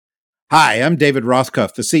Hi, I'm David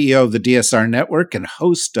Rothkopf, the CEO of the DSR Network and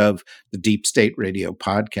host of the Deep State Radio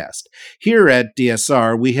podcast. Here at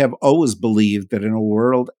DSR, we have always believed that in a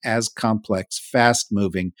world as complex,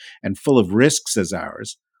 fast-moving, and full of risks as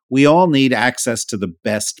ours, we all need access to the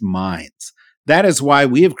best minds. That is why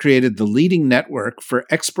we have created the leading network for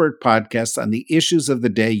expert podcasts on the issues of the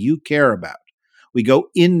day you care about. We go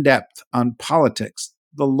in-depth on politics,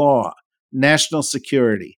 the law, national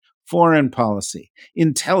security, foreign policy,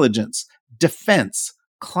 intelligence, defense,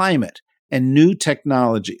 climate, and new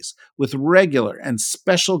technologies with regular and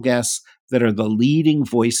special guests that are the leading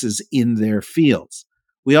voices in their fields.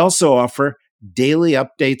 We also offer daily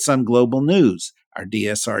updates on global news, our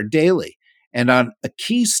DSR Daily, and on a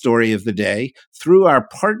key story of the day through our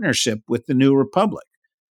partnership with the New Republic.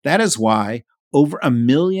 That is why over 1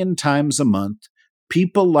 million times a month,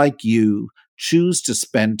 people like you choose to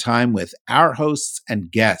spend time with our hosts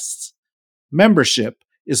and guests. Membership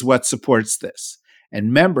is what supports this,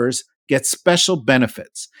 and members get special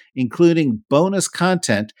benefits, including bonus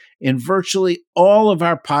content in virtually all of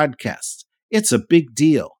our podcasts. It's a big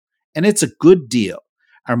deal, and it's a good deal.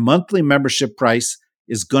 Our monthly membership price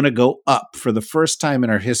is going to go up for the first time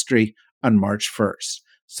in our history on March 1st.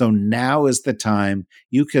 So now is the time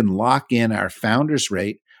you can lock in our founders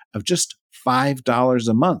rate of just $5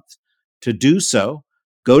 a month. To do so,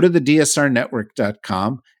 go to the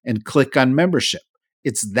DSRnetwork.com and click on membership.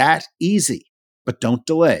 It's that easy, but don't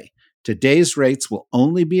delay. Today's rates will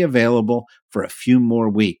only be available for a few more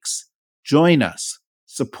weeks. Join us.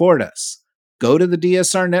 Support us. Go to the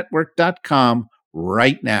DSRnetwork.com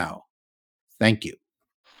right now. Thank you.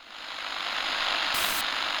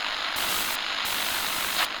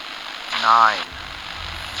 Nine,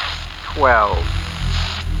 12,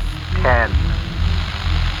 10,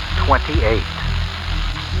 28,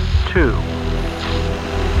 2,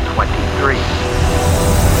 23.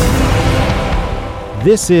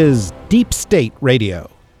 This is Deep State Radio,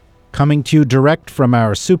 coming to you direct from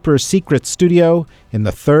our super secret studio in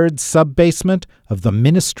the third sub-basement of the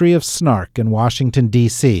Ministry of Snark in Washington,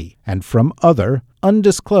 D.C., and from other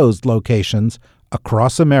undisclosed locations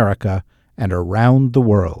across America and around the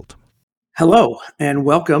world. Hello, and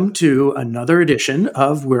welcome to another edition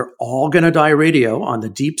of We're All Gonna Die Radio on the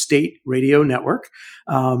Deep State Radio Network.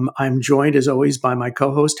 I'm joined, as always, by my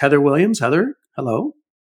co-host, Heather Williams. Heather, hello.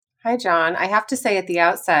 Hi, John. I have to say at the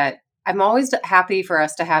outset, I'm always happy for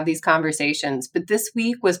us to have these conversations, but this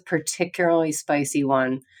week was particularly spicy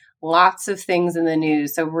one. Lots of things in the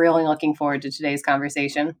news, so really looking forward to today's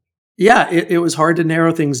conversation. Yeah, it was hard to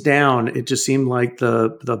narrow things down. It just seemed like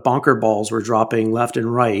the bonker balls were dropping left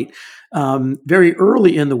and right. Very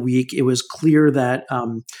early in the week, it was clear that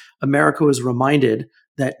America was reminded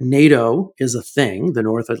that NATO is a thing, the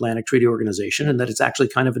North Atlantic Treaty Organization, and that it's actually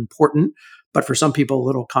kind of important, but for some people a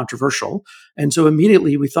little controversial. And so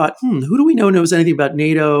immediately we thought, who do we know knows anything about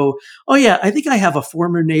NATO? Oh yeah, I think I have a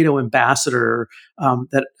former NATO ambassador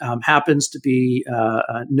that happens to be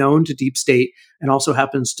known to Deep State and also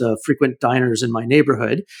happens to frequent diners in my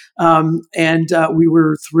neighborhood. And we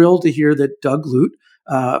were thrilled to hear that Doug Lute,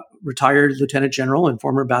 retired Lieutenant General and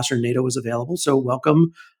former Ambassador to NATO, was available. So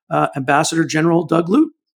welcome, Ambassador General Doug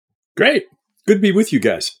Lute. Great. Good to be with you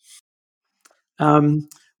guys.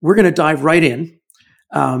 We're going to dive right in.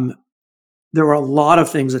 There were a lot of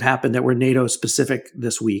things that happened that were NATO specific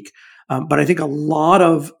this week. But I think a lot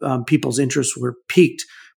of people's interests were piqued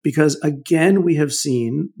because, again, we have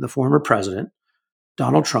seen the former president,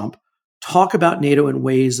 Donald Trump, talk about NATO in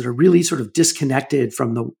ways that are really sort of disconnected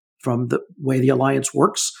from the way the alliance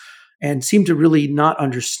works and seem to really not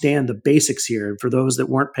understand the basics here. And for those that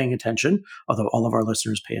weren't paying attention, although all of our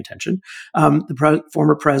listeners pay attention,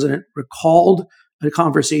 former president recalled a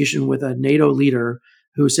conversation with a NATO leader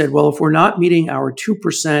who said, well, if we're not meeting our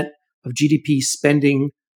 2% of GDP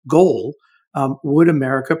spending goal, would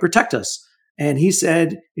America protect us? And he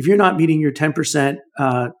said, if you're not meeting your 10%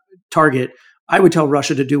 target, I would tell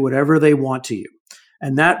Russia to do whatever they want to you.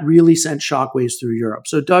 And that really sent shockwaves through Europe.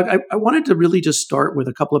 So, Doug, I wanted to really just start with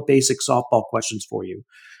a couple of basic softball questions for you.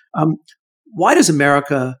 Why does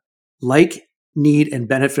America like, need, and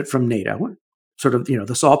benefit from NATO? Sort of, the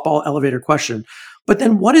softball elevator question. But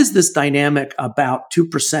then what is this dynamic about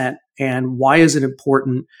 2% and why is it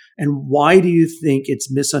important? And why do you think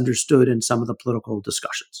it's misunderstood in some of the political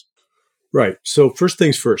discussions? Right. So first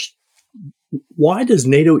things first, why does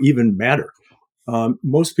NATO even matter?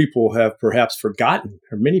 Most people have perhaps forgotten,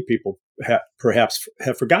 or many people perhaps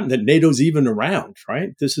have forgotten that NATO's even around, right?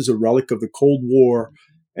 This is a relic of the Cold War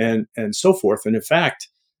and so forth. And in fact,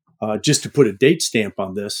 just to put a date stamp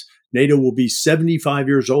on this, NATO will be 75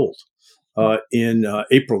 years old in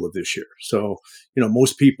April of this year. So,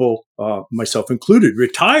 most people, myself included,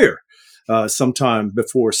 retire sometime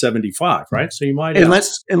before 75, right? So you might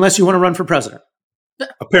unless you want to run for president.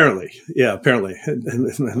 Apparently.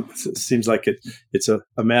 It seems like it's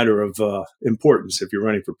a matter of importance if you're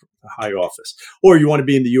running for a high office, or you want to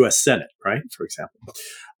be in the U.S. Senate, right? For example.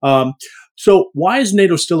 So why is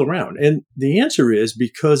NATO still around? And the answer is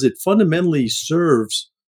because it fundamentally serves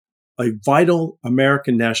a vital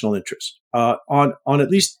American national interest on at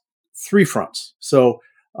least three fronts. So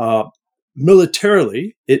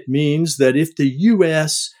militarily, it means that if the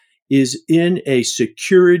U.S. is in a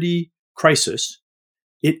security crisis,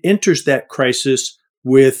 it enters that crisis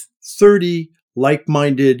with 30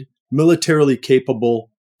 like-minded, militarily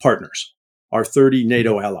capable partners, our 30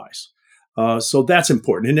 NATO allies. So that's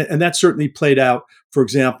important. And that certainly played out, for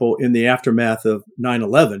example, in the aftermath of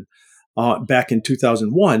 9/11 back in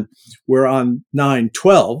 2001, where on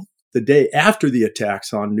 9/12, the day after the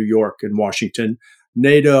attacks on New York and Washington,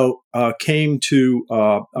 NATO came to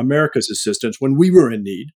America's assistance when we were in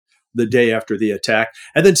need the day after the attack,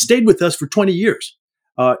 and then stayed with us for 20 years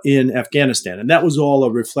in Afghanistan. And that was all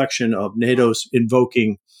a reflection of NATO's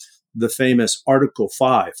invoking the famous Article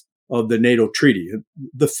 5 of the NATO treaty.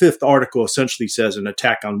 The fifth article essentially says an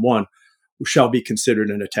attack on one shall be considered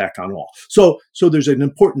an attack on all. So there's an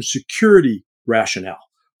important security rationale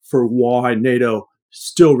for why NATO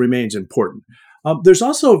still remains important. There's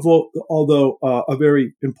also, although a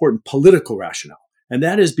very important political rationale, and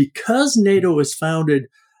that is because NATO is founded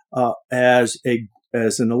as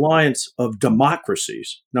an alliance of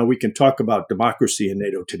democracies. Now, we can talk about democracy in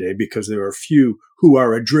NATO today because there are few who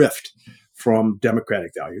are adrift from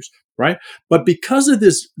democratic values, right? But because of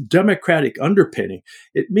this democratic underpinning,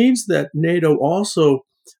 it means that NATO also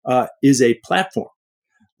is a platform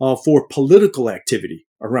for political activity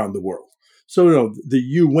around the world. So, the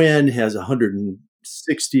UN has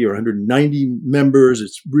 160 or 190 members.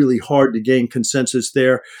 It's really hard to gain consensus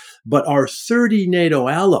there. But our 30 NATO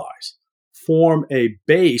allies form a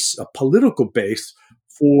base, a political base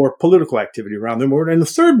for political activity around the world. And the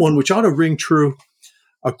third one, which ought to ring true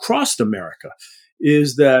across America,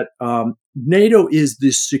 is that NATO is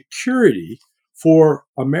the security for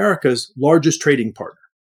America's largest trading partner,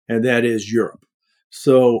 and that is Europe.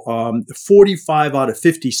 So 45 out of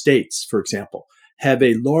 50 states, for example, have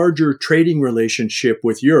a larger trading relationship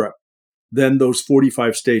with Europe than those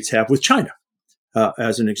 45 states have with China,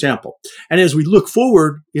 as an example. And as we look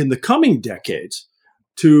forward in the coming decades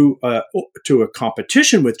to a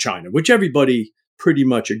competition with China, which everybody pretty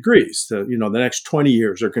much agrees, the next 20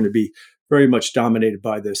 years are going to be very much dominated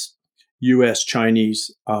by this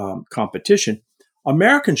U.S.-Chinese competition,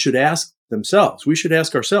 Americans should ask themselves, we should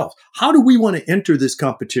ask ourselves, how do we want to enter this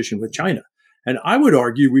competition with China? And I would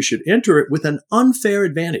argue we should enter it with an unfair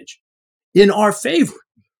advantage in our favor,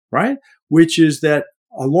 right? Which is that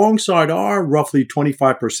alongside our roughly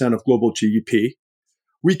 25% of global GDP,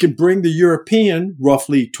 we can bring the European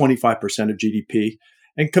roughly 25% of GDP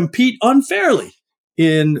and compete unfairly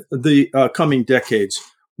in the coming decades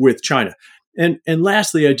with China. And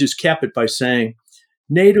lastly, I just cap it by saying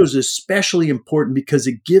NATO is especially important because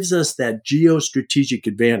it gives us that geostrategic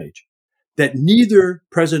advantage that neither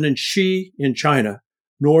President Xi in China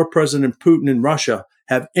nor President Putin in Russia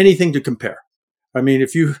have anything to compare. I mean,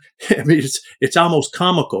 it's almost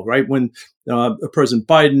comical, right? When President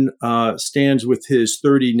Biden stands with his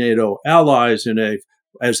 30 NATO allies in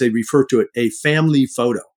as they refer to it, a family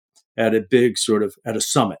photo at a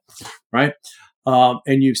summit, right?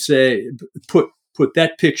 And you say, put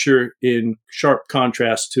that picture in sharp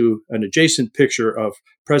contrast to an adjacent picture of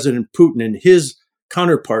President Putin and his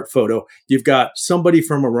counterpart photo. You've got somebody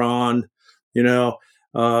from Iran,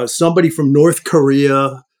 somebody from North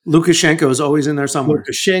Korea. Lukashenko is always in there somewhere.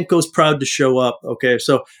 Lukashenko's proud to show up. Okay,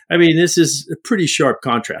 so this is a pretty sharp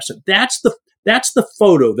contrast. And that's the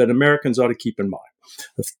photo that Americans ought to keep in mind: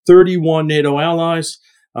 of 31 NATO allies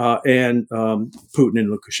and Putin and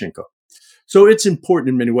Lukashenko. So it's important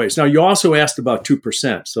in many ways. Now, you also asked about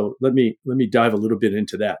 2%. So let me dive a little bit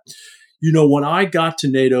into that. When I got to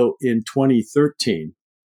NATO in 2013,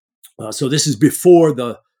 so this is before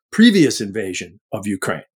the previous invasion of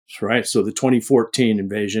Ukraine, right? So the 2014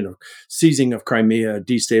 invasion of seizing of Crimea,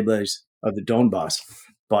 destabilization of the Donbass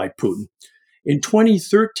by Putin. In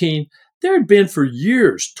 2013, there had been for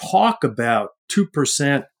years talk about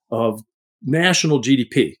 2% of national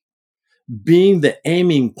GDP being the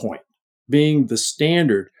aiming point, being the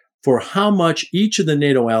standard for how much each of the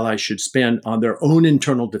NATO allies should spend on their own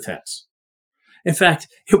internal defense. In fact,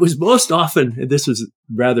 it was most often, and this is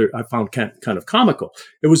rather, I found kind of comical,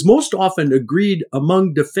 it was most often agreed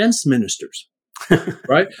among defense ministers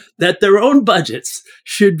right? That their own budgets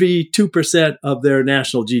should be 2% of their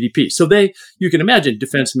national GDP. So you can imagine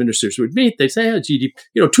defense ministers would meet. They say, GDP,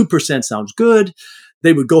 2% sounds good.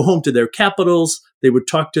 They would go home to their capitals. They would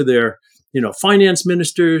talk to their, finance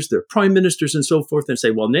ministers, their prime ministers and so forth and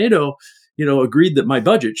say, well, NATO, agreed that my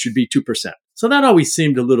budget should be 2%. So that always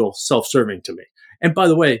seemed a little self-serving to me. And by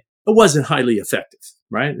the way, it wasn't highly effective,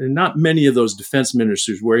 right? And not many of those defense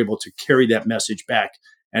ministers were able to carry that message back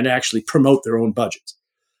and actually promote their own budgets.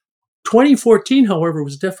 2014, however,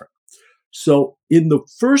 was different. So in the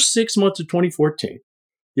first 6 months of 2014,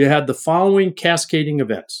 you had the following cascading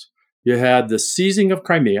events. You had the seizing of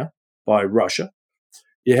Crimea by Russia.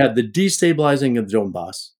 You had the destabilizing of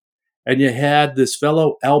Donbass. And you had this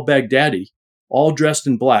fellow al-Baghdadi, all dressed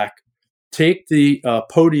in black, take the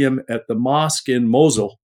podium at the mosque in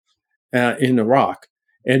Mosul in Iraq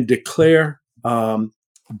and declare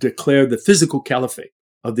the physical caliphate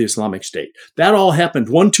of the Islamic State. That all happened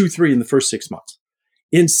 1, 2, 3 in the first 6 months.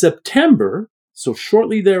 In September, so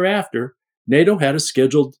shortly thereafter, NATO had a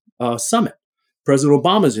scheduled summit. President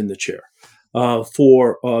Obama's in the chair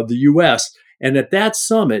for the U.S. And at that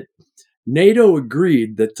summit, NATO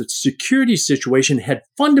agreed that the security situation had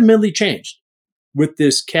fundamentally changed with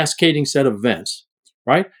this cascading set of events,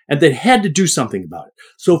 right? And they had to do something about it.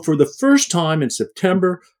 So for the first time in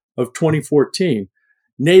September of 2014,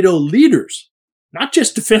 NATO leaders, not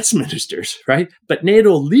just defense ministers, right, but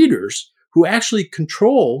NATO leaders who actually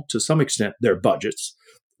control, to some extent, their budgets,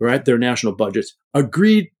 right, their national budgets,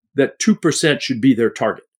 agreed that 2% should be their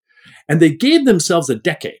target. And they gave themselves a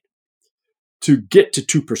decade to get to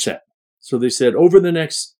 2%. So they said over the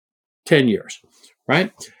next 10 years,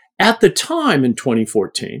 right? At the time in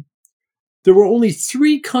 2014, there were only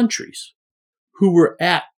 3 countries who were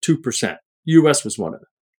at 2%. U.S. was one of them,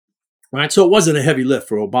 right? So it wasn't a heavy lift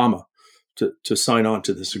for Obama to sign on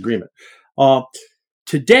to this agreement.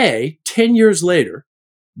 Today, 10 years later,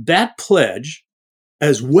 that pledge,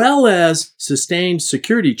 as well as sustained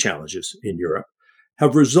security challenges in Europe,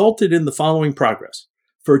 have resulted in the following progress.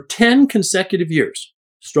 For 10 consecutive years,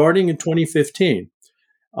 starting in 2015,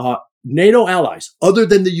 NATO allies, other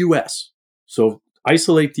than the U.S., so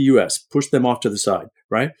isolate the U.S., push them off to the side,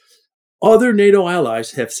 right? Other NATO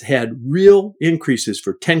allies have had real increases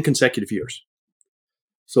for 10 consecutive years.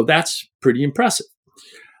 So that's pretty impressive.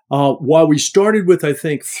 While we started with, I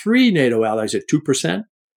think, 3 NATO allies at 2%,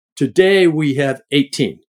 today we have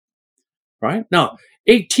 18, right? Now,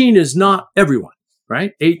 18 is not everyone,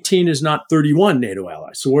 right? 18 is not 31 NATO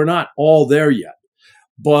allies. So we're not all there yet.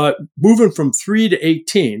 But moving from 3 to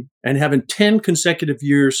 18 and having 10 consecutive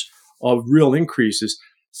years of real increases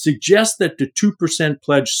suggests that the 2%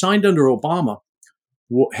 pledge signed under Obama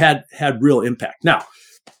had real impact. Now,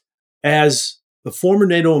 as the former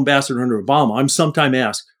NATO ambassador under Obama, I'm sometimes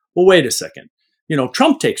asked, well, wait a second.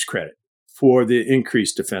 Trump takes credit for the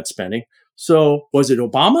increased defense spending. So was it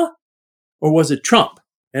Obama or was it Trump?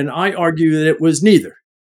 And I argue that it was neither.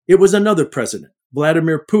 It was another president,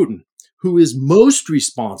 Vladimir Putin, who is most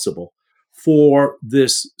responsible for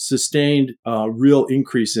this sustained real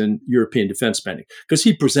increase in European defense spending because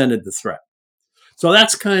he presented the threat. So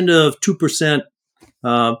that's kind of 2%,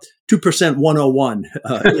 101,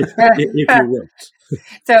 if you will.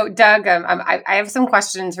 So, Doug, I have some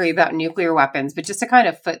questions for you about nuclear weapons, but just to kind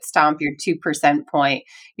of foot stomp your 2% point,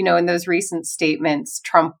 in those recent statements,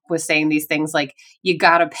 Trump was saying these things like, you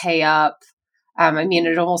got to pay up.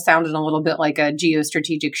 It almost sounded a little bit like a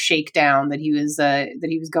geostrategic shakedown that he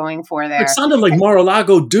was going for there. It sounded like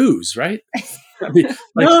Mar-a-Lago dues, right?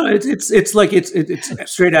 No, it's like it's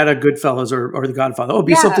straight out of Goodfellas or The Godfather. Oh, it'd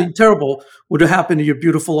be something terrible would happen to your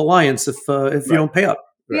beautiful alliance if you don't pay up.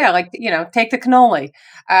 Right. Yeah, take the cannoli.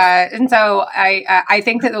 And so I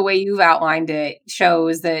think that the way you've outlined it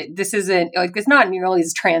shows that this isn't it's not nearly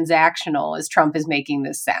as transactional as Trump is making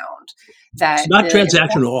this sound. That it's not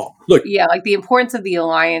transactional at all. Look, the importance of the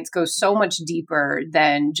alliance goes so much deeper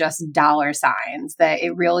than just dollar signs. That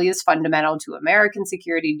it really is fundamental to American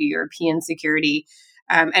security, to European security.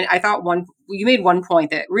 And I thought you made one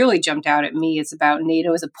point that really jumped out at me. It's about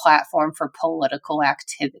NATO as a platform for political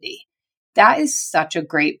activity. That is such a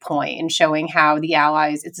great point in showing how the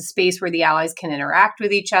allies, it's a space where the allies can interact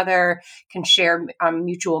with each other, can share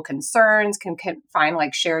mutual concerns, can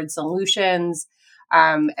find shared solutions.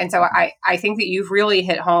 And so I think that you've really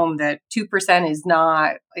hit home that 2% is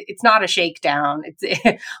it's not a shakedown.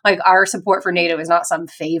 It's our support for NATO is not some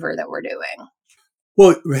favor that we're doing.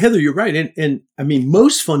 Well, Heather, you're right. And I mean,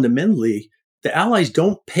 most fundamentally, the allies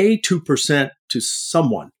don't pay 2% to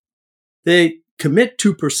someone. They commit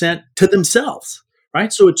 2% to themselves,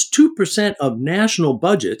 right? So it's 2% of national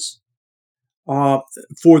budgets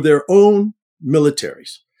for their own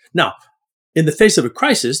militaries. Now, in the face of a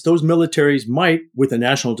crisis, those militaries might, with a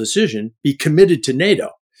national decision, be committed to NATO,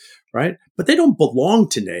 right? But they don't belong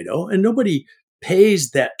to NATO, and nobody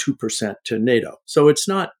pays that 2% to NATO. So it's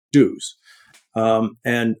not dues.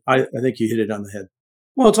 And I think you hit it on the head.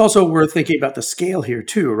 Well, it's also worth thinking about the scale here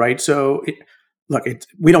too, right? So,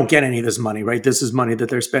 we don't get any of this money, right? This is money that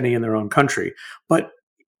they're spending in their own country, but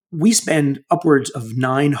we spend upwards of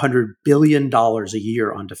 $900 billion a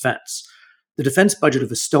year on defense. The defense budget of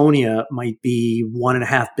Estonia might be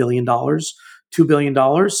 $1.5 billion, $2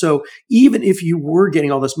 billion. So even if you were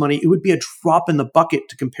getting all this money, it would be a drop in the bucket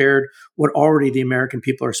to compare what already the American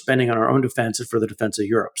people are spending on our own defense and for the defense of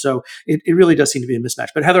Europe. So it really does seem to be a mismatch.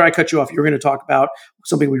 But Heather, I cut you off. You're going to talk about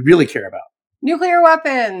something we really care about. Nuclear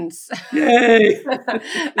weapons. Yay.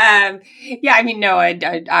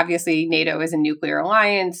 Obviously NATO is a nuclear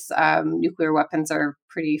alliance. Nuclear weapons are a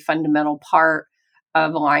pretty fundamental part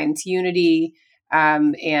of alliance unity.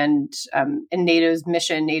 And NATO's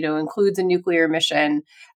mission, NATO includes a nuclear mission.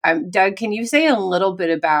 Doug, can you say a little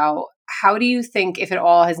bit about how do you think, if at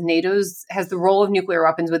all, has the role of nuclear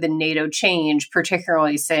weapons within NATO changed,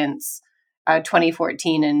 particularly since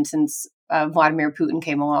 2014 and since Vladimir Putin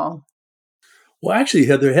came along? Well, actually,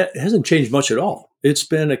 Heather, it hasn't changed much at all. It's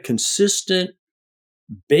been a consistent,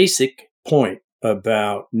 basic point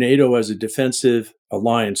about NATO as a defensive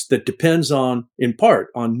alliance that depends in part,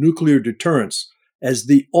 on nuclear deterrence as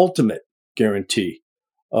the ultimate guarantee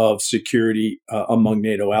of security among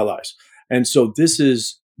NATO allies. And so this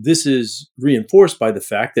is reinforced by the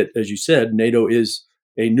fact that, as you said, NATO is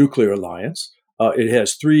a nuclear alliance. It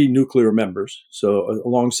has 3 nuclear members, so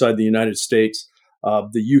alongside the United States,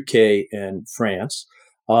 the UK, and France.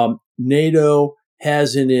 NATO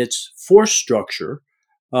has in its force structure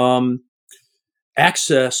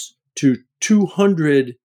access to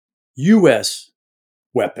 200 U.S.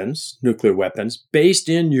 weapons, nuclear weapons, based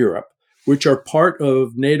in Europe, which are part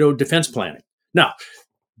of NATO defense planning. Now,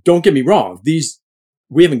 don't get me wrong,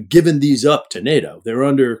 we haven't given these up to NATO. They're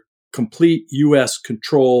under complete U.S.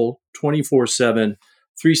 control, 24/7,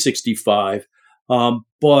 365.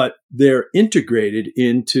 But they're integrated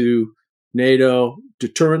into NATO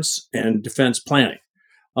deterrence and defense planning.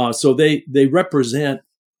 So they represent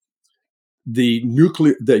the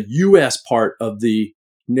U.S. part of the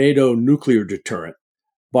NATO nuclear deterrent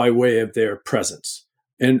by way of their presence.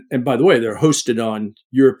 And by the way, they're hosted on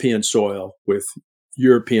European soil with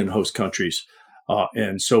European host countries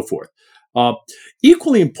and so forth.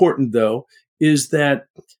 Equally important, though, is that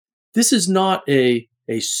this is not a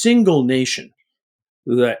single nation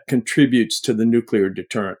that contributes to the nuclear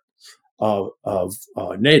deterrent of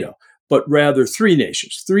NATO, but rather 3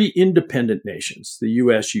 nations, 3 independent nations, the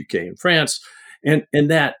US, UK, and France. And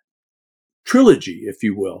that trilogy, if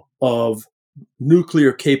you will, of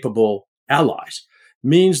nuclear capable allies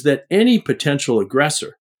means that any potential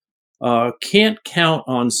aggressor can't count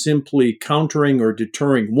on simply countering or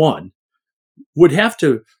deterring one, would have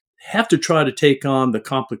to try to take on the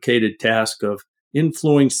complicated task of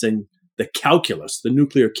influencing the calculus, the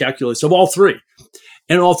nuclear calculus of all 3,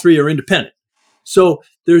 and all 3 are independent. So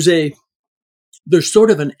there's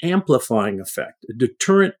sort of an amplifying effect, a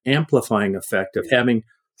deterrent amplifying effect of having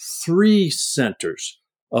 3 centers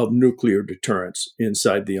of nuclear deterrence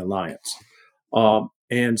inside the alliance.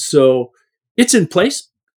 And so it's in place.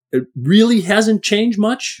 It really hasn't changed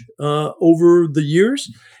much over the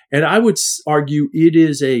years. And I would argue it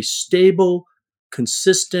is a stable,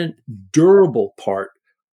 consistent, durable part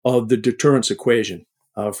of the deterrence equation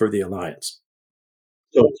for the alliance.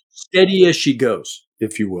 So steady as she goes,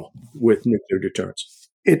 if you will, with nuclear deterrence.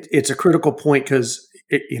 It's a critical point because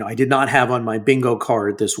I did not have on my bingo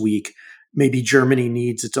card this week, maybe Germany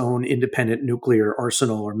needs its own independent nuclear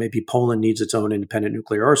arsenal, or maybe Poland needs its own independent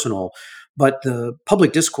nuclear arsenal. But the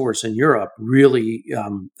public discourse in Europe really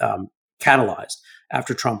catalyzed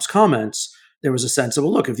after Trump's comments. There was a sense of,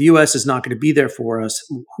 well, look, if the U.S. is not going to be there for us,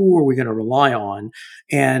 who are we going to rely on?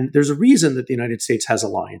 And there's a reason that the United States has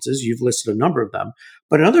alliances. You've listed a number of them.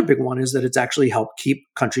 But another big one is that it's actually helped keep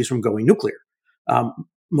countries from going nuclear.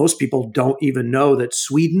 Most people don't even know that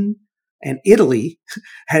Sweden and Italy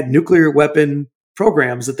had nuclear weapon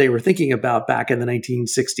programs that they were thinking about back in the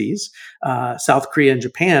 1960s. South Korea and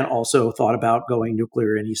Japan also thought about going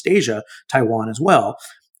nuclear in East Asia, Taiwan as well.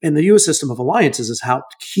 And the U.S. system of alliances has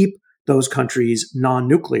helped keep those countries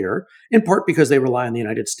non-nuclear, in part because they rely on the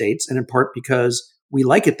United States, and in part because we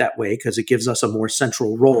like it that way because it gives us a more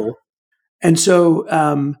central role. And so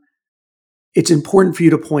it's important for you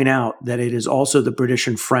to point out that it is also the British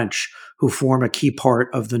and French who form a key part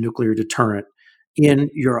of the nuclear deterrent in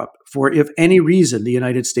Europe. For if any reason the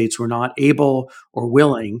United States were not able or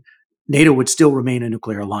willing, NATO would still remain a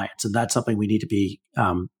nuclear alliance. And that's something we need to be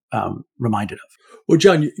reminded of. Well,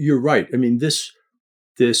 John, you're right. I mean, this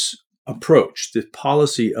approach, this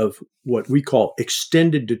policy of what we call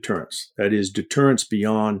extended deterrence, that is deterrence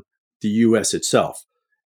beyond the U.S. itself,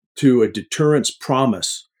 to a deterrence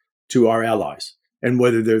promise to our allies, and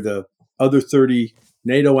whether they're the other 30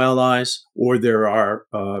 NATO allies or there are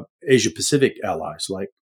Asia-Pacific allies like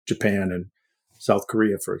Japan and South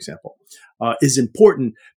Korea, for example, is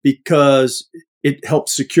important because it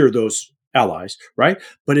helps secure those allies, right?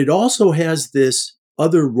 But it also has this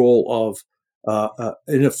other role of,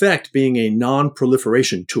 in effect, being a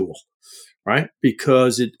non-proliferation tool, right?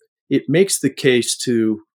 Because it makes the case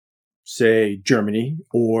to, say, Germany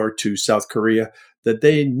or to South Korea that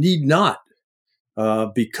they need not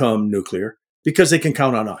become nuclear because they can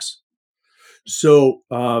count on us. So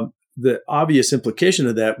the obvious implication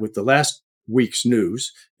of that with the last week's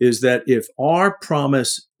news is that if our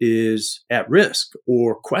promise is at risk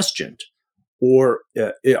or questioned or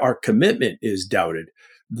our commitment is doubted,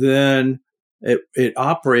 then it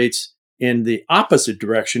operates in the opposite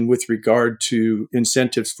direction with regard to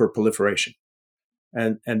incentives for proliferation.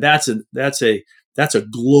 And that's a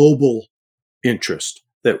global interest,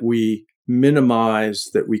 that we minimize,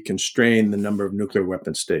 that we constrain the number of nuclear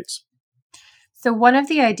weapon states. So one of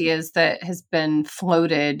the ideas that has been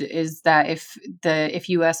floated is that if the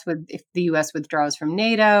U.S. withdraws from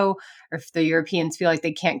NATO, or if the Europeans feel like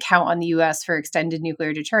they can't count on the U.S. for extended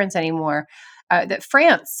nuclear deterrence anymore, that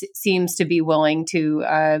France seems to be willing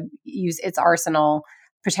to use its arsenal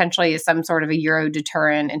potentially as some sort of a Euro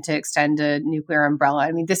deterrent and to extend a nuclear umbrella.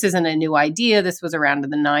 I mean, this isn't a new idea. This was around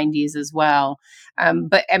in the 90s as well.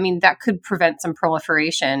 But I mean, that could prevent some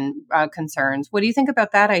proliferation concerns. What do you think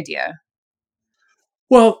about that idea?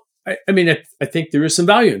 Well, I mean, I think there is some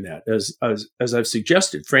value in that, as I've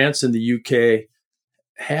suggested. France and the UK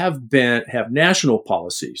have national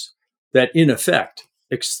policies that, in effect,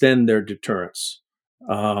 extend their deterrence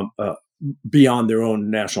beyond their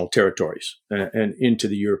own national territories and into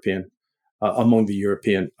the European, among the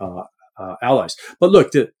European allies. But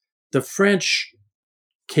look, the French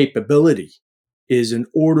capability is an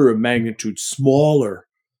order of magnitude smaller,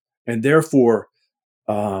 and therefore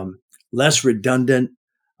less redundant,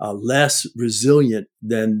 less resilient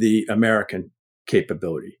than the American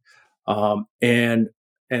capability. And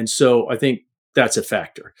so I think that's a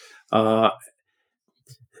factor. The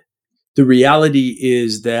reality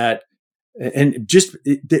is that, and just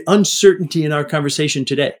the uncertainty in our conversation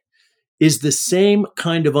today is the same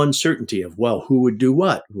kind of uncertainty of, well, who would do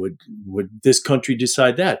what? Would this country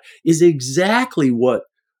decide that? Is exactly what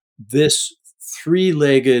this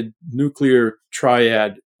three-legged nuclear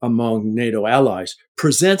triad among NATO allies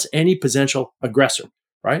presents any potential aggressor,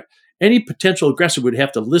 right? Any potential aggressor would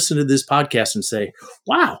have to listen to this podcast and say,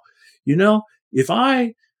 wow, if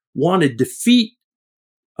I want to defeat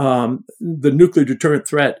the nuclear deterrent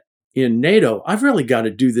threat in NATO, I've really got to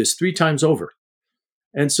do this 3 times over.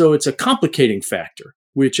 And so it's a complicating factor,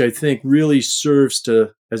 which I think really serves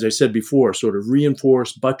to, as I said before, sort of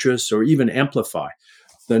reinforce, buttress, or even amplify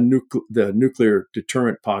the nuclear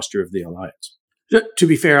deterrent posture of the alliance. To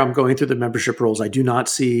be fair, I'm going through the membership rules. I do not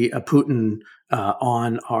see a Putin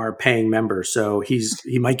on our paying members, so he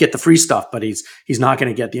might get the free stuff, but he's not going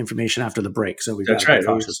to get the information after the break. So we've got to be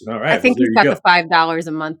cautious. All right. I think he's got the $5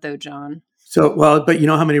 a month, though, John. So, well, but you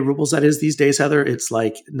know how many rubles that is these days, Heather? It's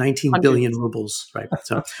like 19 billion rubles, right?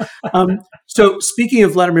 So, so speaking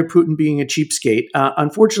of Vladimir Putin being a cheapskate,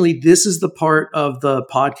 unfortunately, this is the part of the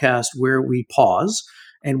podcast where we pause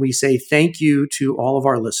and we say thank you to all of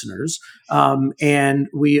our listeners. And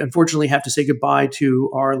we unfortunately have to say goodbye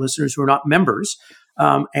to our listeners who are not members.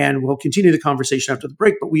 And we'll continue the conversation after the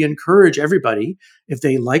break. But we encourage everybody, if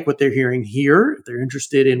they like what they're hearing here, if they're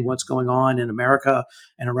interested in what's going on in America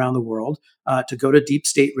and around the world, to go to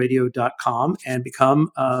deepstateradio.com and become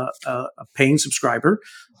a paying subscriber.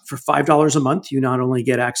 For $5 a month, you not only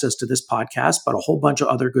get access to this podcast, but a whole bunch of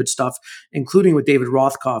other good stuff, including with David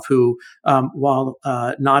Rothkopf, who, while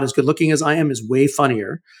not as good looking as I am, is way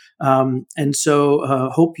funnier. And so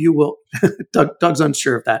hope you will. Doug's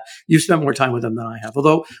unsure of that. You've spent more time with him than I have,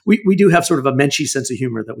 although we do have sort of a Menchie sense of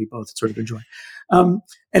humor that we both sort of enjoy.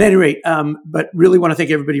 At any rate, but really want to thank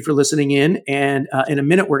everybody for listening in. And in a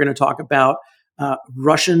minute, we're going to talk about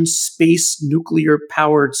Russian space nuclear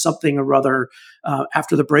powered something or other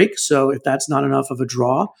after the break. So if that's not enough of a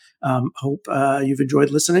draw, hope you've enjoyed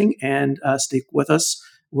listening and stick with us.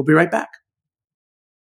 We'll be right back.